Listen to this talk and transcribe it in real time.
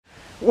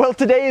Well,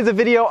 today is a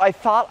video I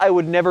thought I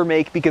would never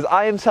make because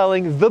I am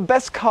selling the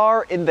best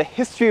car in the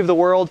history of the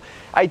world.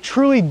 I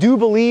truly do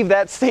believe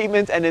that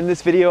statement, and in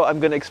this video I'm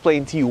going to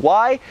explain to you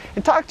why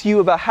and talk to you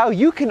about how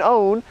you can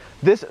own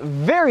this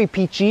very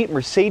peachy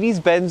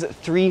Mercedes-Benz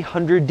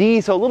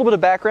 300D. So a little bit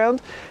of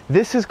background.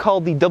 This is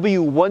called the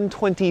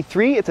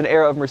W123. It's an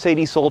era of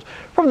Mercedes sold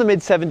from the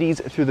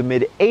mid-70s through the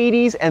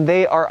mid-80s, and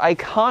they are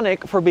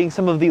iconic for being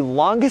some of the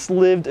longest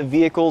lived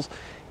vehicles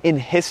in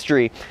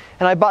history.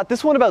 And I bought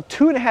this one about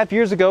 2.5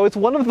 years ago. It's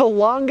one of the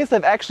longest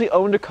I've actually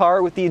owned a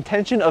car with the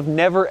intention of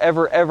never,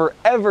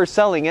 ever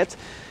selling it.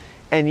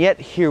 And yet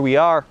here we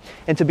are.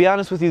 And to be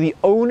honest with you, the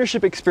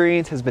ownership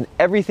experience has been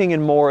everything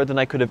and more than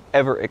I could have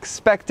ever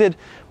expected,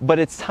 but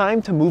it's time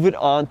to move it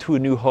on to a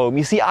new home.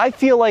 You see, I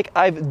feel like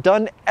I've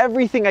done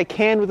everything I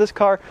can with this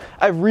car.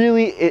 I've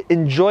really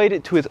enjoyed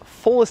it to its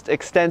fullest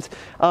extent.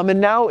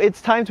 And now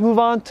it's time to move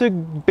on to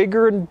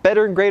bigger and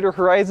better and greater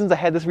horizons. I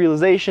had this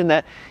realization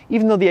that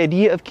even though the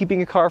idea of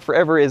keeping a car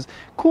forever is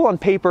cool on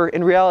paper,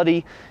 in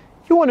reality,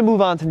 you want to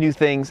move on to new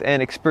things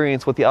and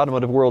experience what the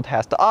automotive world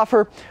has to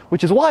offer,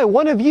 which is why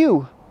one of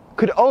you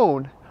could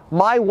own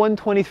my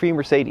 123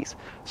 Mercedes.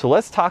 So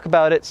let's talk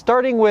about it,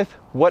 starting with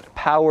what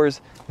powers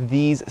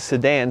these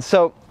sedans.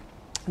 So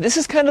this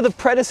is kind of the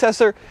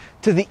predecessor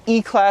to the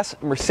E-Class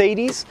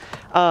Mercedes,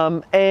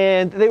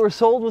 and they were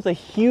sold with a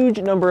huge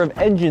number of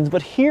engines,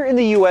 but here in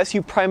the US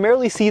you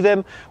primarily see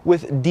them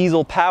with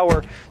diesel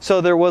power. So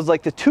there was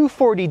like the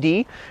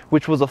 240D,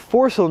 which was a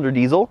 4-cylinder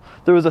diesel,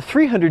 there was a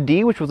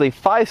 300D, which was a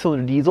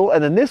 5-cylinder diesel,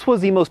 and then this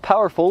was the most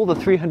powerful, the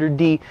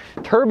 300D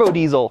turbo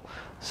diesel.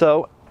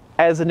 So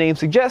as the name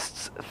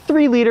suggests,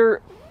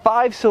 3-liter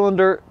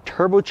 5-cylinder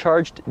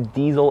turbocharged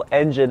diesel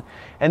engine.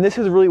 And this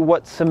is really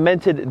what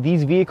cemented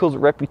these vehicles'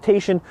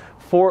 reputation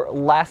for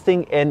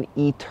lasting an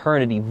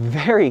eternity.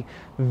 Very,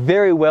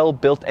 very well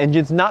built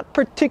engines, not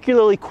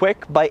particularly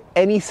quick by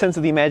any sense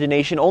of the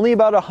imagination, only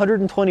about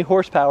 120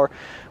 horsepower,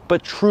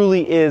 but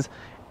truly is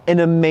an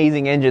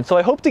amazing engine. So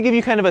I hope to give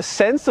you kind of a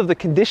sense of the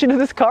condition of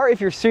this car. If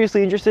you're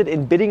seriously interested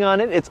in bidding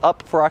on it, it's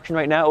up for auction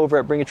right now over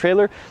at Bring a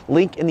Trailer,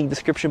 link in the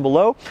description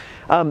below.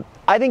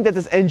 I think that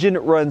this engine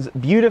runs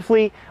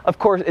beautifully. Of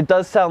course, it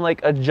does sound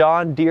like a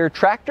John Deere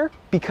tractor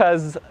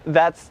because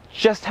that's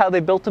just how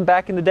they built them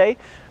back in the day.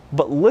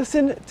 But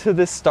listen to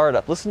this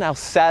startup. Listen how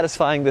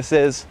satisfying this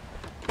is.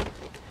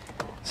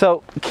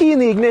 So, key in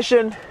the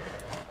ignition,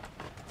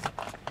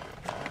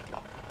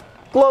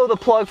 blow the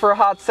plug for a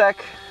hot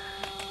sec,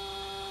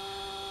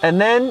 and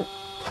then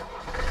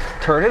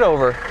turn it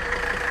over.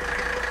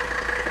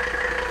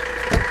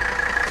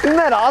 Isn't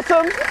that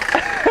awesome?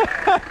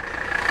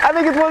 I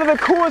think it's one of the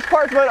coolest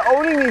parts about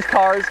owning these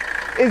cars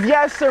is,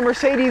 yes, they're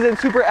Mercedes and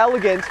super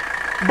elegant,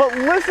 but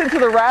listen to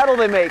the rattle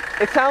they make.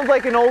 It sounds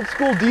like an old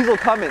school diesel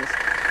Cummins.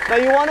 Now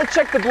you want to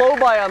check the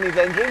blow-by on these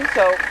engines,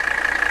 so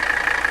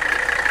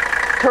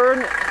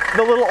turn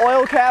the little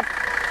oil cap.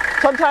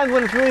 Sometimes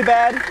when it's really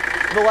bad,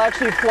 they'll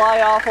actually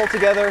fly off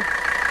altogether.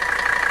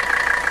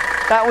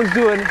 That one's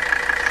doing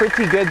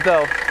pretty good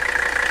though.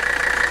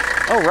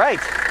 All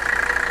right,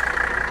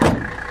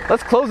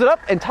 let's close it up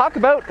and talk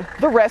about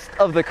the rest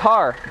of the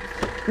car.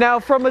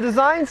 Now, from a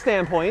design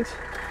standpoint,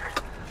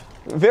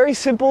 very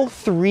simple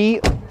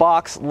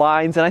 3-box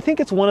lines, and I think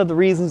it's one of the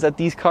reasons that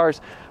these cars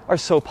are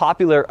so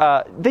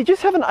popular. They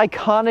just have an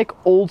iconic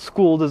old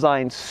school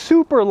design,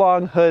 super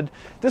long hood.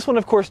 This one,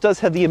 of course, does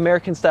have the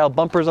American style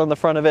bumpers on the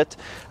front of it,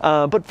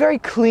 but very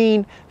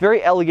clean,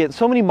 very elegant.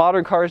 So many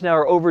modern cars now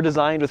are over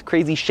designed with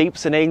crazy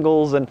shapes and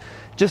angles and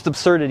just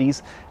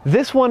absurdities.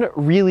 This one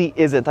really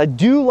isn't. I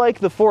do like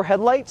the 4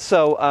 headlights.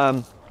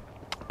 So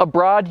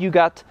abroad you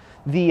got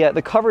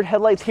the covered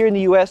headlights. Here in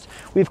the US,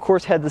 we of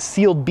course had the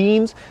sealed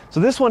beams. So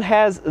this one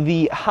has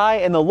the high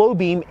and the low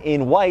beam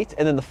in white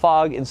and then the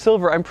fog in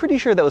silver. I'm pretty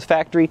sure that was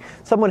factory.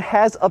 Someone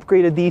has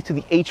upgraded these to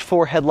the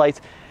H4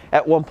 headlights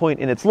at one point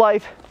in its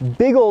life.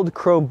 Big old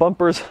chrome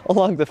bumpers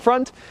along the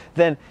front.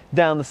 Then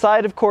down the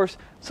side, of course,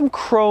 some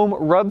chrome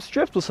rub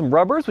strips with some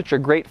rubbers, which are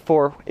great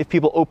for if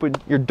people open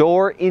your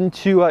door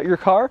into your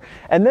car.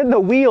 And then the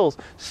wheels,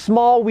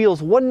 small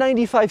wheels,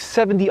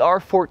 195/70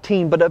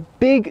 R14, but a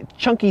big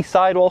chunky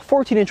sidewall,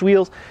 14-inch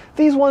wheels.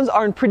 These ones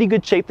are in pretty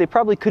good shape. They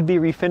probably could be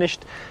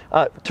refinished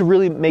to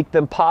really make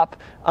them pop.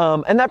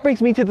 And that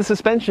brings me to the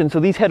suspension. So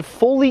these had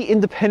fully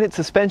independent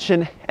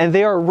suspension, and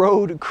they are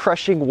road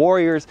crushing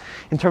warriors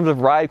in terms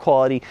of ride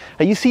quality.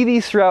 You see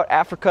these throughout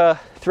Africa,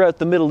 throughout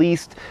the Middle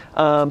East,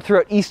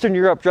 throughout Eastern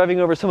Europe, driving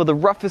over some of the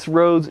roughest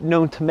roads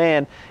known to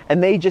man,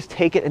 and they just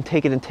take it and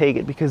take it and take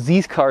it because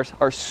these cars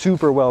are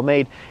super well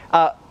made.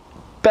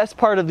 Best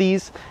part of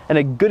these, and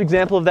a good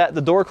example of that,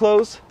 the door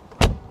close.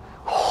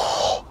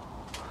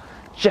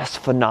 Just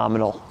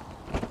phenomenal.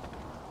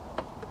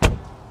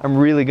 I'm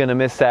really gonna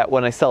miss that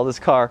when I sell this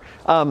car.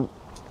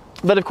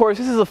 But of course,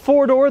 this is a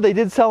 4-door. They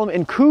did sell them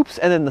in coupes,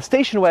 and then the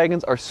station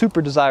wagons are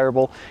super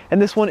desirable. And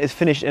this one is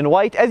finished in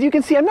white. As you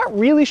can see, I'm not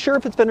really sure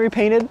if it's been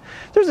repainted.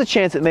 There's a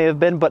chance it may have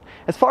been, but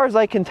as far as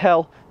I can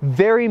tell,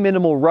 very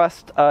minimal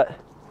rust.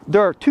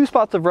 There are 2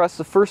 spots of rust.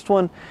 The first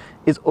one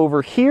is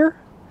over here.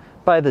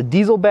 by the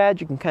diesel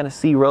badge. You can kind of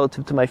see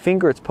relative to my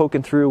finger, it's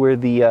poking through where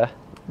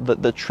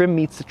the trim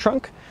meets the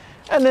trunk.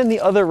 And then the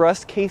other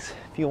rust case,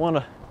 if you want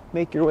to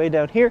make your way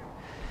down here,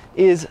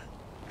 is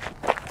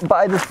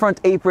by this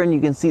front apron. You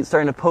can see it's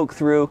starting to poke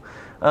through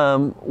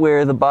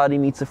where the body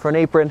meets the front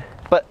apron.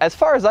 But as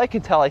far as I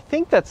can tell, I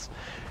think that's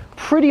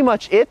pretty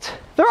much it.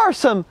 There are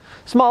some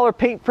smaller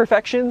paint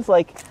perfections,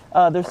 like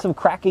there's some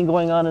cracking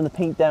going on in the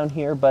paint down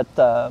here, but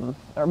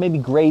or maybe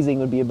grazing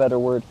would be a better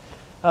word.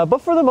 But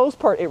for the most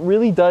part, it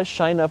really does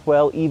shine up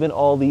well, even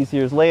all these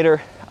years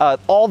later.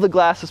 All the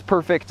glass is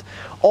perfect.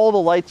 All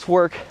the lights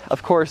work.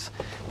 Of course,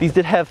 these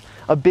did have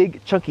a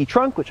big chunky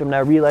trunk, which I'm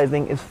now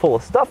realizing is full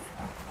of stuff.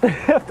 I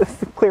have to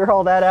clear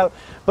all that out.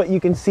 But you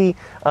can see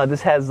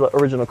this has the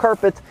original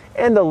carpet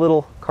and a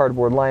little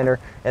cardboard liner,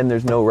 and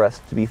there's no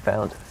rust to be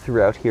found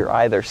throughout here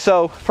either.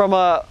 So from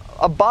a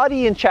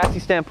body and chassis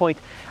standpoint,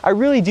 I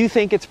really do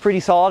think it's pretty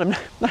solid. I'm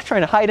not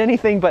trying to hide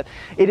anything, but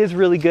it is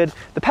really good.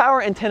 The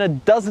power antenna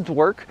doesn't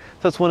work,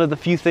 so it's one of the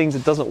few things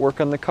that doesn't work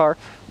on the car.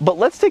 But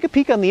let's take a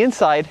peek on the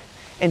inside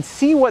and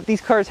see what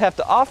these cars have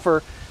to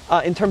offer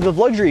in terms of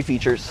luxury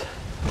features.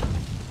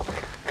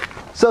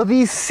 So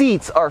these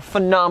seats are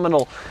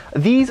phenomenal.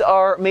 These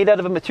are made out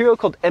of a material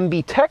called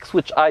MB-Tex,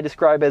 which I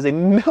describe as a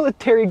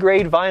military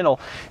grade vinyl.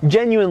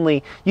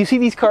 Genuinely, you see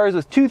these cars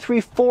with 200,000,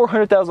 300,000,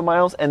 400,000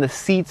 miles and the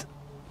seats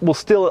will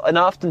still and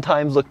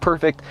oftentimes look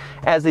perfect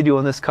as they do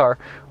on this car.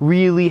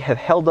 Really have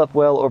held up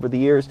well over the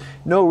years.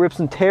 No rips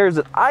and tears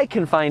that I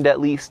can find, at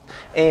least.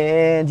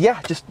 And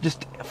yeah,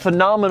 just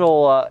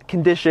phenomenal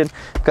condition.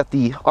 Got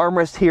the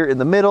armrest here in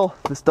the middle.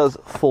 This does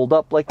fold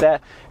up like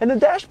that. And the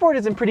dashboard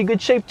is in pretty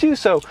good shape too.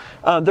 So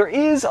there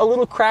is a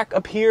little crack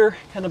up here,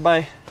 kind of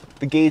by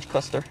the gauge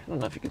cluster. I don't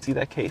know if you can see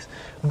that case.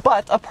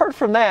 But apart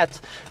from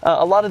that,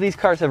 a lot of these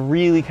cars have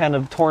really kind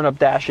of torn up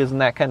dashes and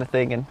that kind of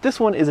thing, and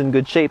this one is in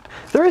good shape.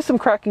 There is some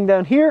cracking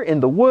down here in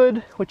the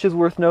wood, which is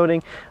worth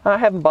noting. I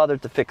haven't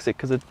bothered to fix it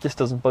because it just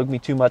doesn't bug me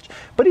too much.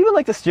 But even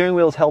like the steering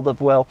wheel is held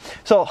up well.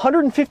 So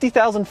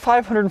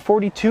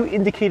 150,542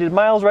 indicated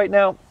miles right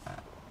now.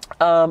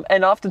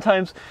 And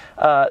oftentimes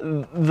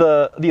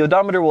the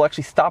odometer will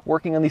actually stop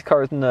working on these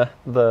cars, and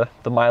the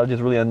mileage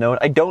is really unknown.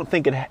 I don't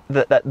think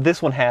that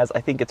this one has. I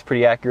think it's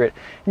pretty accurate,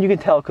 and you can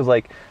tell because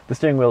like the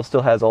steering wheel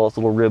still has all its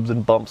little ribs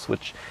and bumps,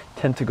 which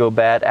tend to go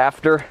bad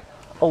after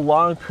a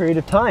long period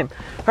of time.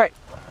 All right,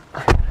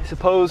 I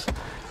suppose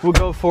we'll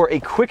go for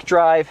a quick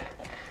drive,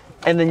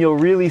 and then you'll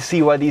really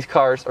see why these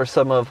cars are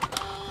some of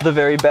the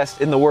very best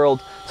in the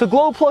world. So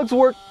glow plugs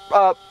work,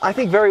 I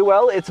think, very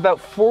well. It's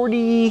about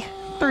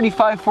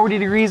 35, 40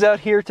 degrees out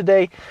here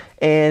today,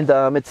 and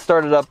it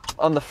started up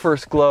on the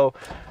first glow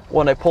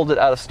when I pulled it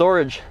out of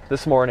storage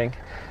this morning.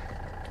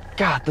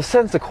 God, the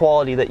sense of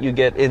quality that you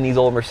get in these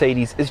old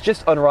Mercedes is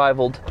just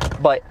unrivaled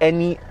by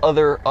any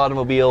other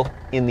automobile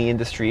in the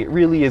industry. It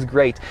really is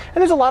great.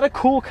 And there's a lot of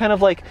cool kind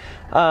of like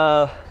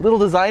little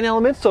design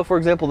elements. So for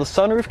example, the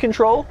sunroof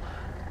control,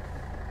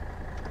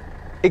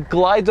 it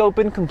glides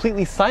open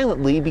completely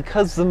silently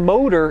because the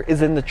motor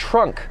is in the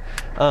trunk.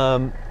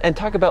 And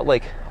talk about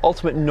like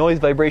ultimate noise,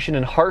 vibration,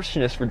 and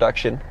harshness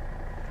reduction.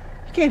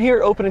 You can't hear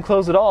it open and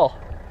close at all.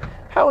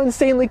 How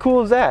insanely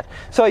cool is that?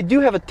 So I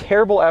do have a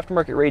terrible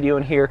aftermarket radio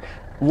in here.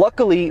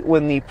 Luckily,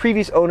 when the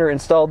previous owner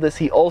installed this,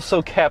 he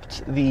also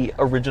kept the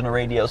original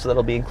radio, so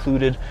that'll be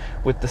included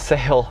with the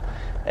sale.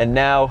 And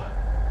now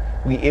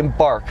we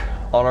embark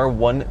on our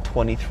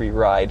 123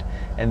 ride.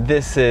 And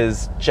this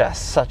is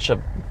just such a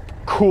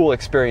cool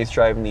experience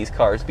driving these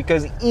cars,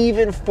 because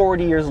even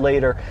 40 years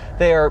later,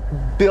 they are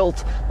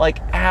built like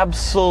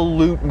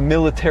absolute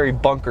military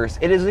bunkers.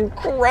 It is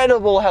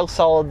incredible how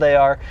solid they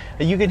are.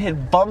 You can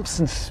hit bumps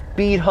and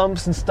speed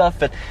humps and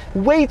stuff at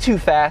way too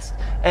fast,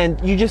 and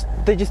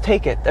they just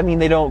take it. I mean,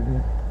 they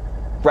don't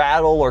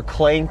rattle or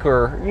clank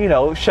or, you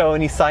know, show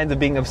any signs of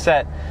being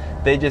upset.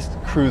 They just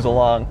cruise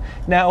along.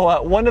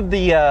 Now, one of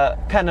the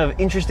kind of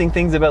interesting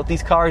things about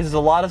these cars is a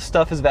lot of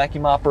stuff is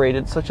vacuum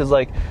operated, such as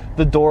like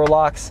the door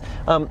locks.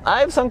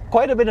 I've sunk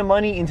quite a bit of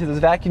money into this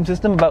vacuum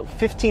system, about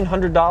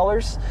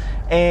 $1,500,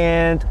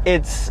 and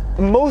it's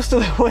most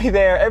of the way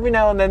there. Every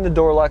now and then the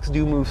door locks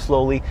do move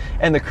slowly,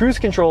 and the cruise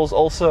control is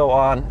also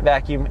on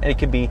vacuum, and it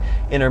can be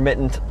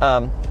intermittent.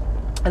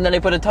 And then I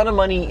put a ton of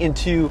money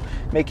into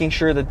making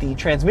sure that the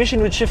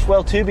transmission would shift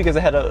well too, because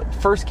I had a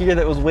first gear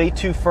that was way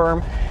too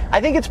firm.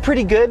 I think it's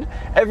pretty good.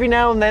 Every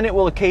now and then it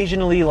will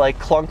occasionally like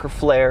clunk or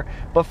flare,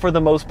 but for the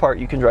most part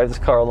you can drive this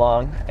car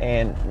along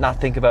and not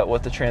think about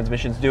what the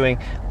transmission's doing.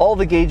 All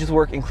the gauges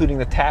work, including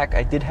the tach.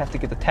 I did have to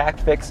get the tach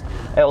fixed.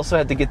 I also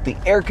had to get the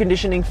air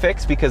conditioning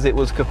fixed because it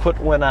was kaput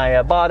when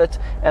I bought it,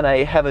 and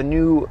I have a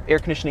new air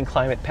conditioning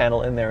climate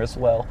panel in there as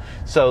well.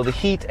 So the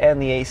heat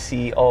and the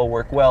AC all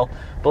work well.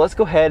 But let's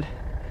go ahead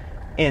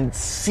and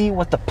see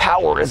what the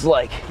power is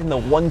like in the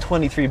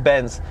 123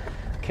 Benz.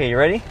 Okay, you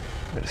ready?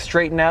 I'm gonna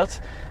straighten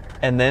out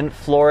and then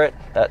floor it.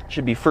 That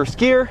should be first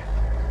gear.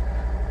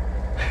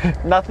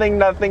 Nothing,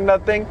 nothing,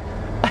 nothing.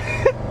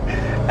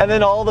 And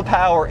then all the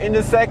power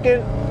into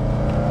second.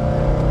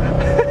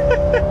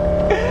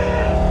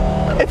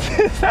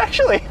 It's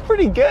actually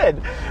pretty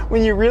good.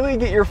 when you really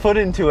get your foot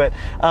into it.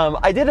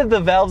 I did have the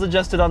valves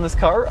adjusted on this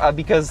car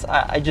because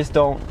I just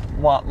don't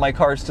want my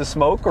cars to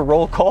smoke or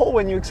roll coal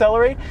when you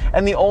accelerate,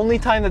 and the only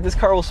time that this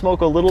car will smoke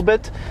a little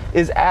bit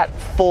is at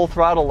full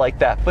throttle like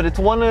that. But it's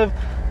one of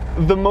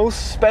the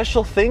most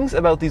special things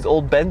about these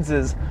old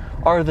Benzes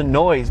are the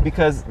noise,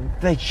 because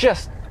they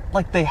just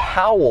they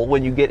howl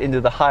when you get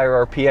into the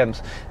higher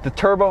RPMs. The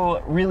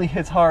turbo really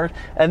hits hard,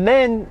 and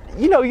then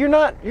you're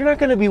not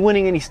going to be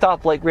winning any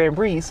stoplight Grand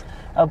Prix,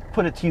 I'll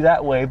put it to you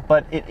that way,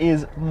 but it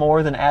is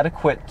more than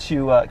adequate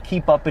to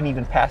keep up and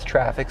even pass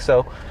traffic.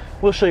 So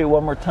we'll show you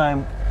one more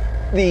time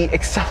the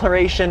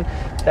acceleration.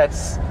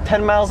 That's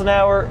 10 miles an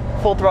hour,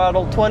 full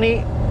throttle,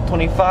 20,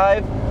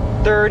 25,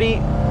 30,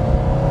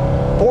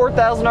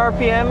 4,000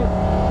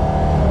 RPM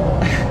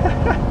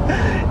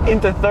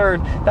into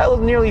third. That was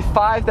nearly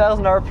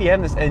 5,000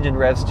 RPM this engine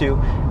revs to,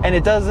 and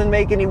it doesn't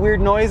make any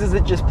weird noises,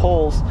 it just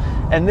pulls.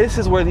 And this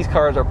is where these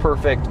cars are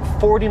perfect.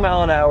 40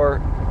 mile an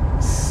hour,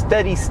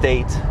 steady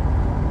state.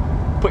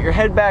 Put your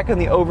head back on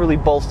the overly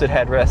bolstered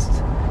headrest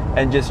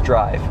and just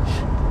drive.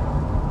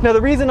 Now,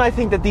 the reason I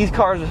think that these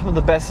cars are some of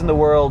the best in the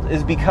world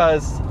is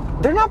because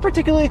they're not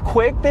particularly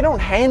quick. They don't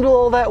handle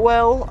all that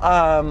well.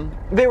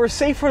 They were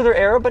safe for their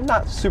era, but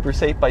not super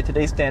safe by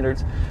today's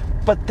standards.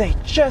 But they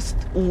just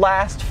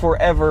last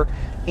forever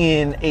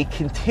in a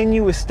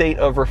continuous state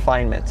of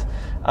refinement.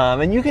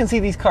 And you can see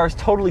these cars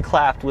totally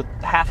clapped with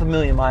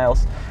 500,000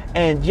 miles.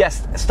 And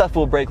yes, stuff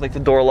will break, like the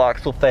door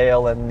locks will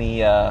fail, and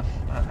the,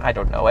 I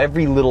don't know,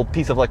 every little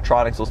piece of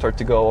electronics will start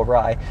to go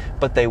awry,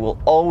 but they will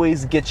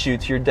always get you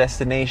to your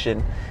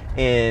destination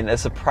in a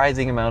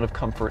surprising amount of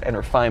comfort and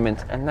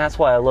refinement, and that's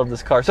why I love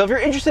this car. So if you're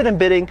interested in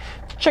bidding,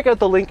 check out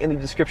the link in the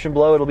description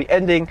below. It'll be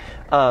ending,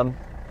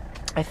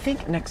 I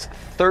think next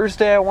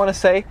Thursday, I want to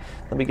say.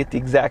 Let me get the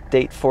exact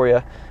date for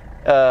you.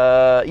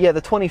 Yeah,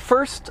 the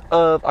 21st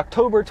of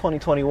October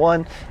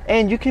 2021,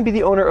 and you can be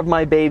the owner of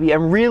my baby.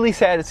 I'm really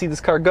sad to see this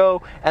car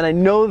go, and I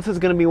know this is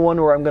going to be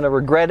one where I'm going to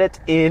regret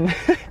it in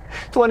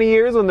 20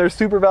 years when they're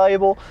super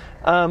valuable,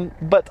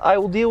 but I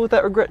will deal with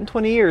that regret in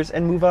 20 years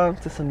and move on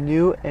to some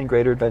new and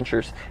greater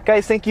adventures.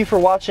 Guys, thank you for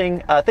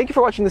watching. Thank you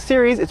for watching the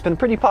series. It's been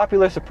pretty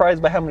popular.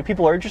 Surprised by how many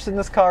people are interested in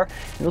this car,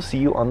 and we'll see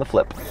you on the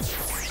flip.